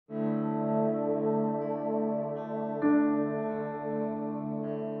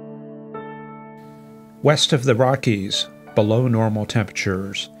West of the Rockies, below normal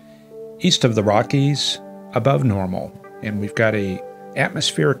temperatures. East of the Rockies, above normal. And we've got a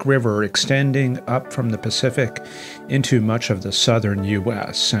atmospheric river extending up from the Pacific into much of the southern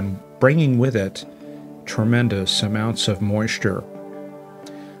U.S. and bringing with it tremendous amounts of moisture.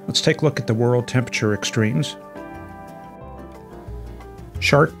 Let's take a look at the world temperature extremes.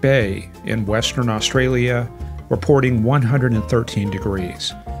 Shark Bay in Western Australia reporting 113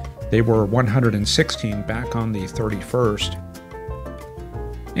 degrees. They were 116 back on the 31st.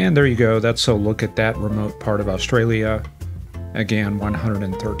 And there you go, that's a look at that remote part of Australia. Again,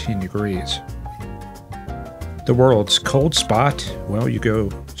 113 degrees. The world's cold spot, well, you go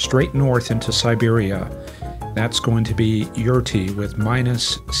straight north into Siberia. That's going to be Yurti with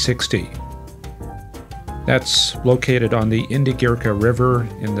minus 60. That's located on the Indigirka River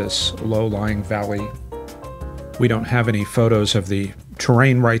in this low-lying valley. We don't have any photos of the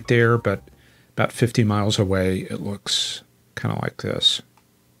terrain right there, but about 50 miles away, it looks kind of like this.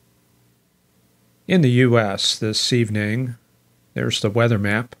 In the U.S. this evening, there's the weather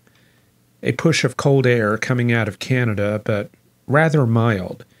map. A push of cold air coming out of Canada, but rather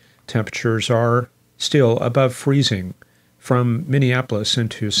mild. Temperatures are still above freezing from Minneapolis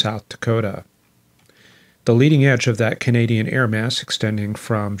into South Dakota. The leading edge of that Canadian air mass extending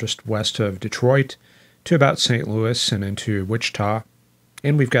from just west of Detroit to about St. Louis and into Wichita.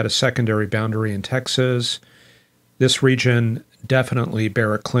 And we've got a secondary boundary in Texas. This region definitely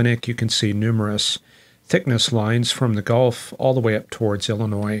baroclinic. You can see numerous thickness lines from the Gulf all the way up towards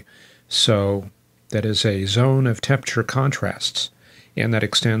Illinois. So that is a zone of temperature contrasts, and that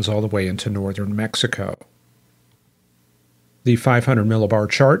extends all the way into northern Mexico. The 500 millibar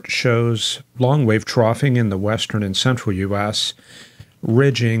chart shows long wave troughing in the western and central U.S.,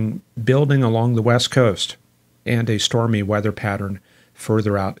 ridging building along the west coast, and a stormy weather pattern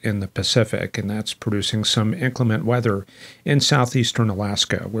further out in the Pacific, and that's producing some inclement weather in southeastern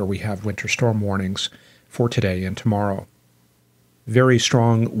Alaska, where we have winter storm warnings for today and tomorrow. Very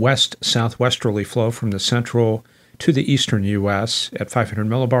strong west-southwesterly flow from the central to the eastern U.S. at 500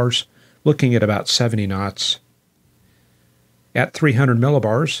 millibars, looking at about 70 knots. At 300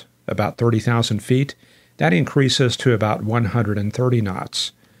 millibars, about 30,000 feet, that increases to about 130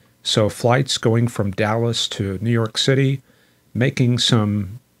 knots. So flights going from Dallas to New York City, making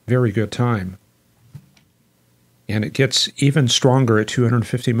some very good time. And it gets even stronger at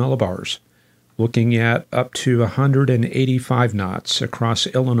 250 millibars, looking at up to 185 knots across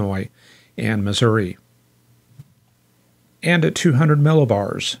Illinois and Missouri. And at 200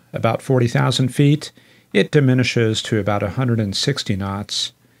 millibars, about 40,000 feet, it diminishes to about 160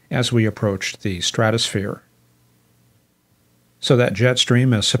 knots as we approach the stratosphere. So that jet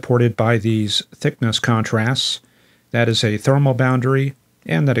stream is supported by these thickness contrasts. That is a thermal boundary,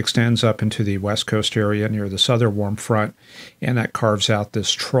 and that extends up into the west coast area near the southern warm front, and that carves out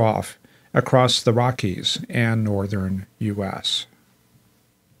this trough across the Rockies and northern U.S.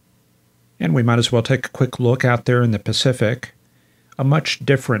 And we might as well take a quick look out there in the Pacific. A much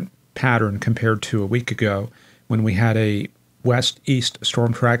different pattern compared to a week ago when we had a west-east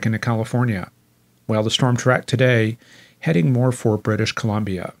storm track into California. Well, the storm track today heading more for British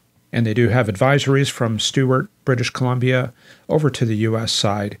Columbia. And they do have advisories from Stewart, British Columbia, over to the U.S.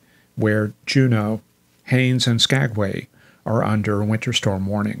 side, where Juneau, Haines, and Skagway are under winter storm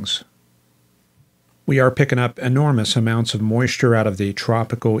warnings. We are picking up enormous amounts of moisture out of the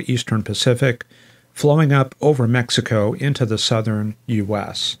tropical eastern Pacific, flowing up over Mexico into the southern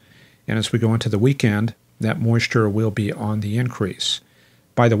U.S. And as we go into the weekend, that moisture will be on the increase.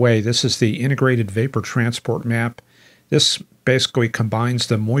 By the way, this is the integrated vapor transport map. This basically combines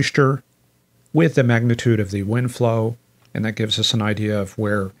the moisture with the magnitude of the wind flow, and that gives us an idea of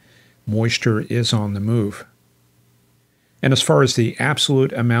where moisture is on the move. And as far as the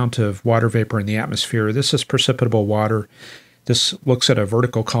absolute amount of water vapor in the atmosphere, this is precipitable water. This looks at a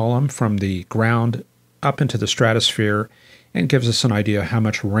vertical column from the ground up into the stratosphere and gives us an idea how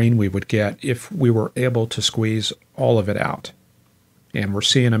much rain we would get if we were able to squeeze all of it out. And we're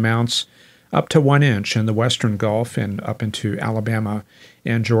seeing amounts up to 1 inch in the western Gulf and up into Alabama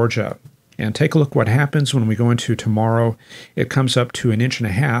and Georgia. And take a look what happens when we go into tomorrow. It comes up to 1.5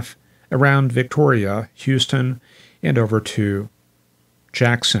 inches around Victoria, Houston, and over to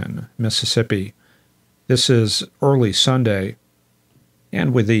Jackson, Mississippi. This is early Sunday.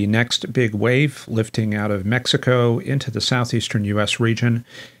 And with the next big wave lifting out of Mexico into the southeastern U.S. region,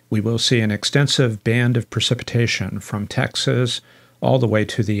 we will see an extensive band of precipitation from Texas all the way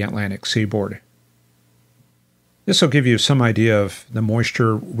to the Atlantic seaboard. This will give you some idea of the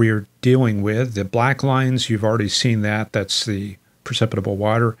moisture we're dealing with. The black lines, you've already seen that. That's the precipitable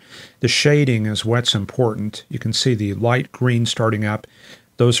water. The shading is what's important. You can see the light green starting up.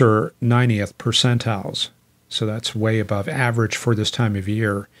 Those are 90th percentiles. So that's way above average for this time of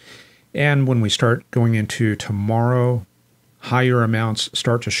year. And when we start going into tomorrow, higher amounts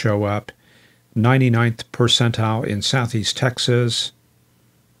start to show up. 99th percentile in southeast Texas.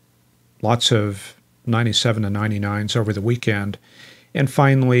 Lots of 97 to 99s over the weekend. And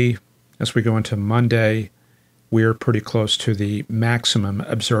finally, as we go into Monday, we're pretty close to the maximum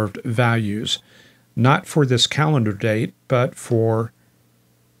observed values. Not for this calendar date, but for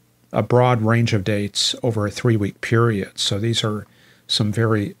a broad range of dates over a 3-week period. So these are some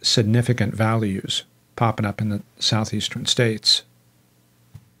very significant values popping up in the southeastern states.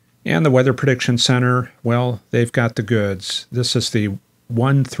 And the Weather Prediction Center, well, they've got the goods. This is the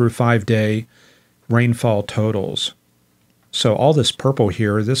 1 through 5 day rainfall totals. So all this purple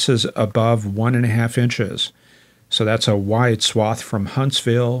here, this is above 1.5 inches. So that's a wide swath from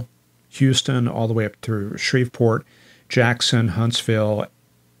Huntsville, Houston, all the way up through Shreveport, Jackson, Huntsville,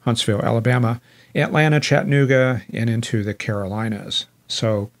 Alabama, Atlanta, Chattanooga, and into the Carolinas.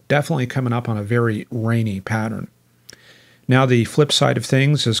 So definitely coming up on a very rainy pattern. Now the flip side of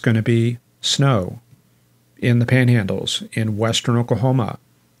things is going to be snow in the panhandles in western Oklahoma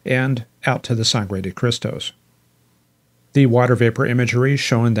and out to the Sangre de Cristos. The water vapor imagery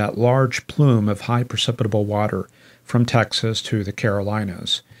showing that large plume of high precipitable water from Texas to the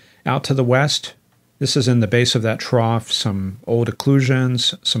Carolinas. Out to the west, this is in the base of that trough, some old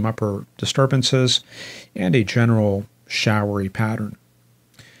occlusions, some upper disturbances, and a general showery pattern.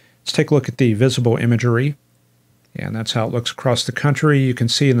 Let's take a look at the visible imagery, and that's how it looks across the country. You can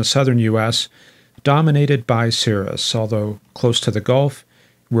see in the southern U.S., dominated by cirrus, although close to the Gulf,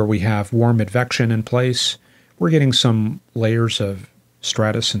 where we have warm advection in place, we're getting some layers of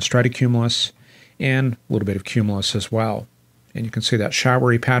stratus and stratocumulus, and a little bit of cumulus as well. And you can see that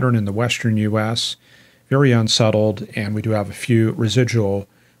showery pattern in the western U.S., very unsettled, and we do have a few residual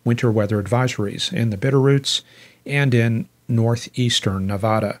winter weather advisories in the Bitterroots and in northeastern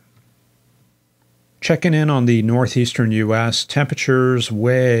Nevada. Checking in on the northeastern U.S., temperatures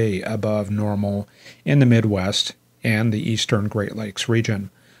way above normal in the Midwest and the eastern Great Lakes region.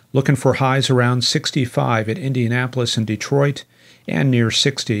 Looking for highs around 65 at Indianapolis and Detroit and near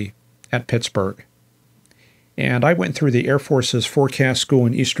 60 at Pittsburgh. And I went through the Air Force's forecast school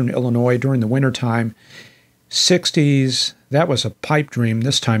in eastern Illinois during the wintertime. 60s, that was a pipe dream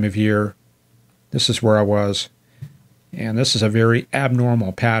this time of year. This is where I was. And this is a very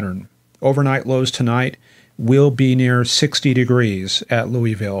abnormal pattern. Overnight lows tonight will be near 60 degrees at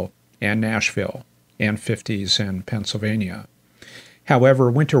Louisville and Nashville, and 50s in Pennsylvania.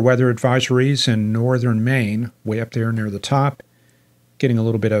 However, winter weather advisories in northern Maine, way up there near the top, getting a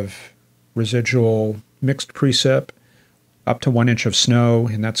little bit of residual mixed precip, up to 1 inch of snow,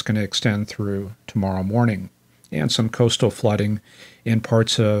 and that's going to extend through tomorrow morning. And some coastal flooding in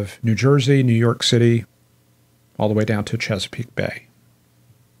parts of New Jersey, New York City, all the way down to Chesapeake Bay.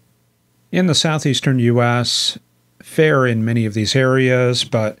 In the southeastern U.S., fair in many of these areas,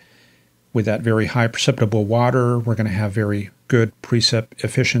 but with that very high precipitable water, we're going to have very good precip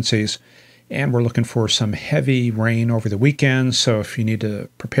efficiencies. And we're looking for some heavy rain over the weekend, so if you need to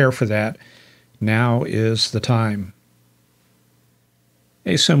prepare for that, now is the time.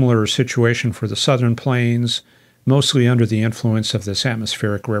 A similar situation for the southern plains, mostly under the influence of this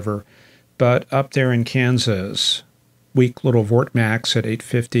atmospheric river, but up there in Kansas, weak little vortex at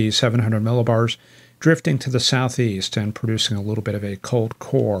 850, 700 millibars, drifting to the southeast and producing a little bit of a cold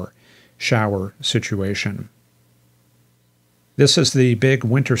core shower situation. This is the big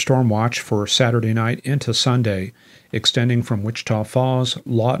winter storm watch for Saturday night into Sunday, extending from Wichita Falls,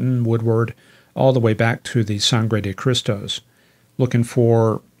 Lawton, Woodward, all the way back to the Sangre de Cristos. Looking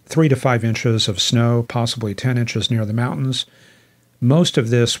for 3 to 5 inches of snow, possibly 10 inches near the mountains. Most of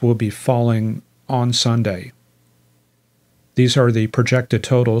this will be falling on Sunday. These are the projected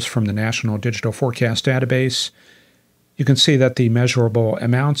totals from the National Digital Forecast Database. You can see that the measurable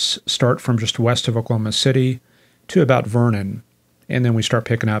amounts start from just west of Oklahoma City to about Vernon, and then we start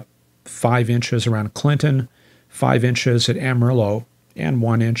picking up 5 inches around Clinton, 5 inches at Amarillo, and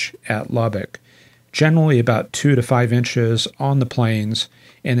 1 inch at Lubbock. Generally about 2 to 5 inches on the plains,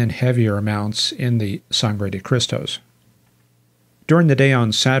 and then heavier amounts in the Sangre de Cristos. During the day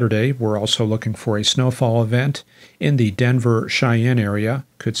on Saturday, we're also looking for a snowfall event in the Denver-Cheyenne area.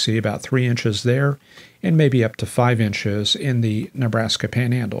 Could see about 3 inches there, and maybe up to 5 inches in the Nebraska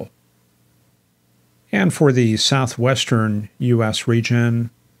Panhandle. And for the southwestern U.S. region,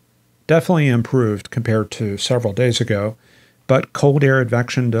 definitely improved compared to several days ago, but cold air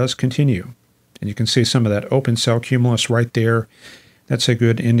advection does continue. And you can see some of that open cell cumulus right there That's a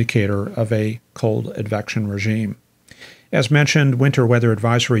good indicator of a cold advection regime. As mentioned, winter weather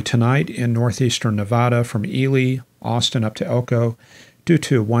advisory tonight in northeastern Nevada from Ely, Austin up to Elko, due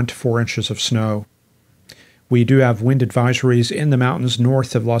to 1 to 4 inches of snow. We do have wind advisories in the mountains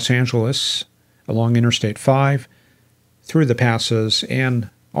north of Los Angeles, along Interstate 5, through the passes, and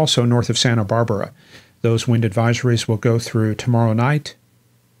also north of Santa Barbara. Those wind advisories will go through tomorrow night,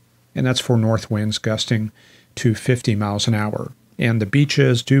 and that's for north winds gusting to 50 miles an hour. And the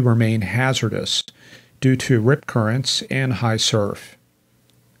beaches do remain hazardous due to rip currents and high surf.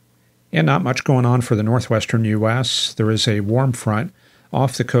 And not much going on for the northwestern U.S. There is a warm front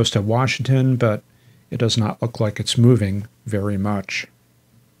off the coast of Washington, but it does not look like it's moving very much.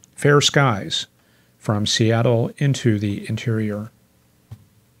 Fair skies from Seattle into the interior.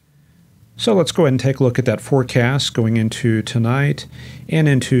 So let's go ahead and take a look at that forecast going into tonight and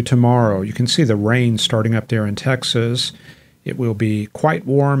into tomorrow. You can see the rain starting up there in Texas. It will be quite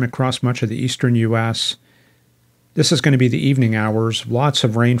warm across much of the eastern U.S. This is going to be the evening hours. Lots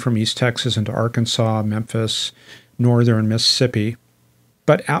of rain from East Texas into Arkansas, Memphis, northern Mississippi.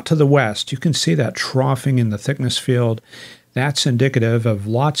 But out to the west, you can see that troughing in the thickness field. That's indicative of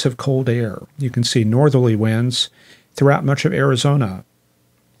lots of cold air. You can see northerly winds throughout much of Arizona.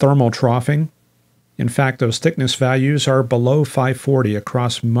 Thermal troughing. In fact, those thickness values are below 540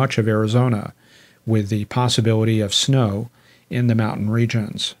 across much of Arizona, with the possibility of snow in the mountain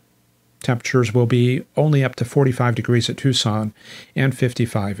regions. Temperatures will be only up to 45 degrees at Tucson and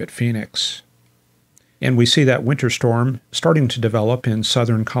 55 at Phoenix. And we see that winter storm starting to develop in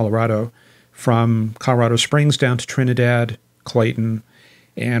southern Colorado, from Colorado Springs down to Trinidad, Clayton,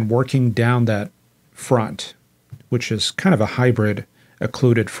 and working down that front, which is kind of a hybrid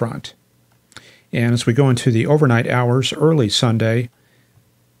occluded front. And as we go into the overnight hours, early Sunday,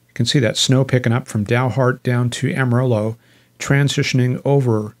 you can see that snow picking up from Dalhart down to Amarillo, transitioning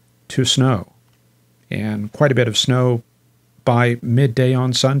over to snow. And quite a bit of snow by midday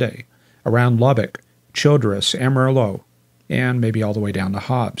on Sunday around Lubbock, Childress, Amarillo, and maybe all the way down to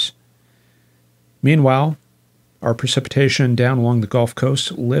Hobbs. Meanwhile, our precipitation down along the Gulf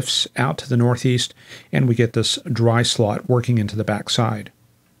Coast lifts out to the northeast, and we get this dry slot working into the backside.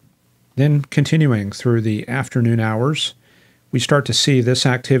 Then continuing through the afternoon hours, we start to see this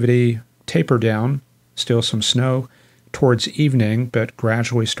activity taper down, still some snow, towards evening, but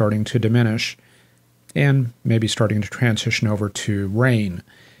gradually starting to diminish, and maybe starting to transition over to rain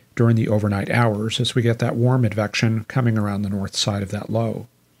during the overnight hours as we get that warm advection coming around the north side of that low.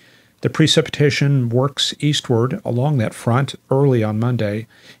 The precipitation works eastward along that front early on Monday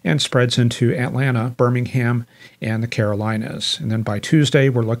and spreads into Atlanta, Birmingham, and the Carolinas. And then by Tuesday,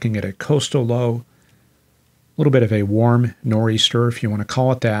 we're looking at a coastal low, a little bit of a warm nor'easter, if you want to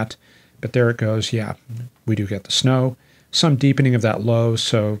call it that. But there it goes. Yeah, we do get the snow, some deepening of that low.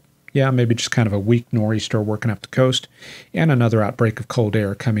 So yeah, maybe just kind of a weak nor'easter working up the coast, and another outbreak of cold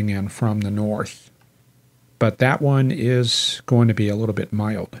air coming in from the north. But that one is going to be a little bit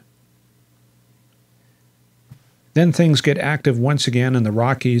mild. Then things get active once again in the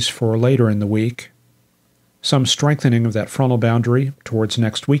Rockies for later in the week. Some strengthening of that frontal boundary towards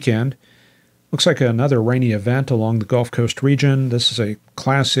next weekend. Looks like another rainy event along the Gulf Coast region. This is a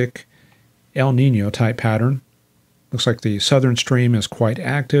classic El Nino type pattern. Looks like the southern stream is quite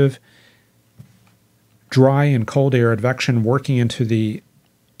active. Dry and cold air advection working into the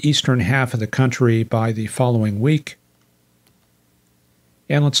eastern half of the country by the following week.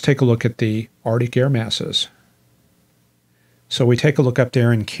 And let's take a look at the Arctic air masses. So we take a look up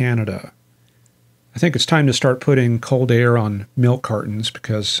there in Canada. I think it's time to start putting cold air on milk cartons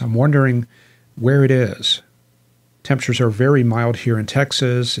because I'm wondering where it is. Temperatures are very mild here in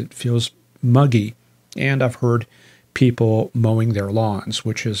Texas. It feels muggy, and I've heard people mowing their lawns,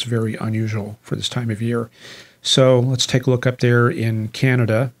 which is very unusual for this time of year. So let's take a look up there in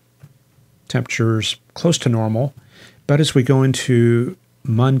Canada. Temperatures close to normal, but as we go into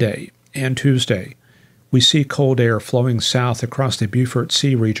Monday and Tuesday, we see cold air flowing south across the Beaufort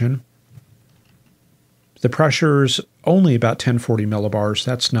Sea region. The pressure's only about 1040 millibars.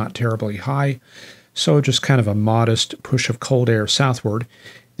 That's not terribly high, so just kind of a modest push of cold air southward.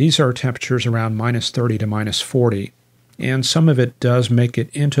 These are temperatures around minus 30 to minus 40, and some of it does make it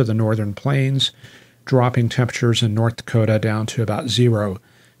into the northern plains, dropping temperatures in North Dakota down to about 0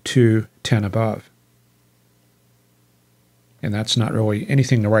 to 10 above. And that's not really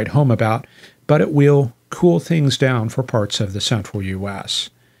anything to write home about, but it will cool things down for parts of the central U.S.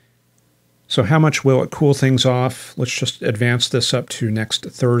 So how much will it cool things off? Let's just advance this up to next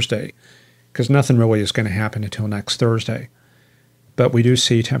Thursday, because nothing really is going to happen until next Thursday. But we do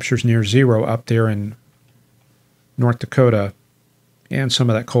see temperatures near 0 up there in North Dakota and some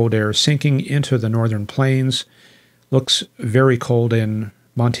of that cold air sinking into the northern plains. Looks very cold in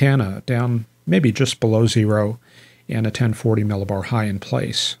Montana, down maybe just below zero, and a 1040 millibar high in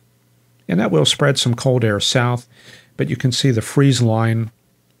place. And that will spread some cold air south, but you can see the freeze line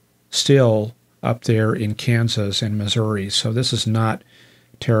still up there in Kansas and Missouri, so this is not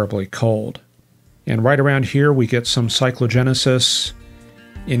terribly cold. And right around here we get some cyclogenesis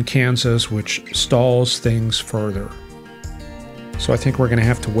in Kansas, which stalls things further. So I think we're going to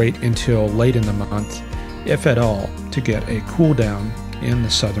have to wait until late in the month, if at all, to get a cool down in the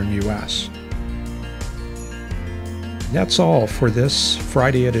southern U.S. That's all for this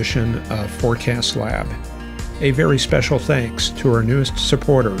Friday edition of Forecast Lab. A very special thanks to our newest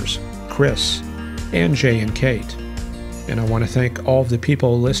supporters, Chris and Jay and Kate. And I want to thank all of the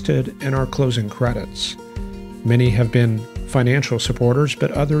people listed in our closing credits. Many have been financial supporters,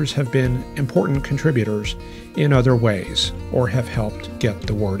 but others have been important contributors in other ways or have helped get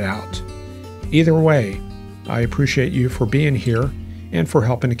the word out. Either way, I appreciate you for being here and for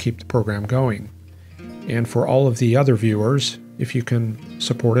helping to keep the program going. And for all of the other viewers, if you can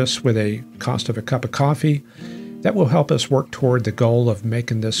support us with a cost of a cup of coffee, that will help us work toward the goal of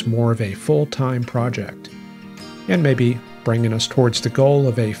making this more of a full-time project, and maybe bringing us towards the goal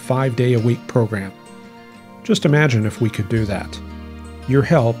of a 5-day-a-week program. Just imagine if we could do that. Your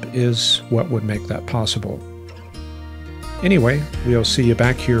help is what would make that possible. Anyway, we'll see you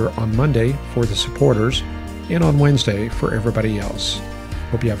back here on Monday for the supporters, and on Wednesday for everybody else.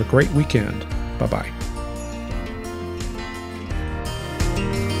 Hope you have a great weekend. Bye-bye.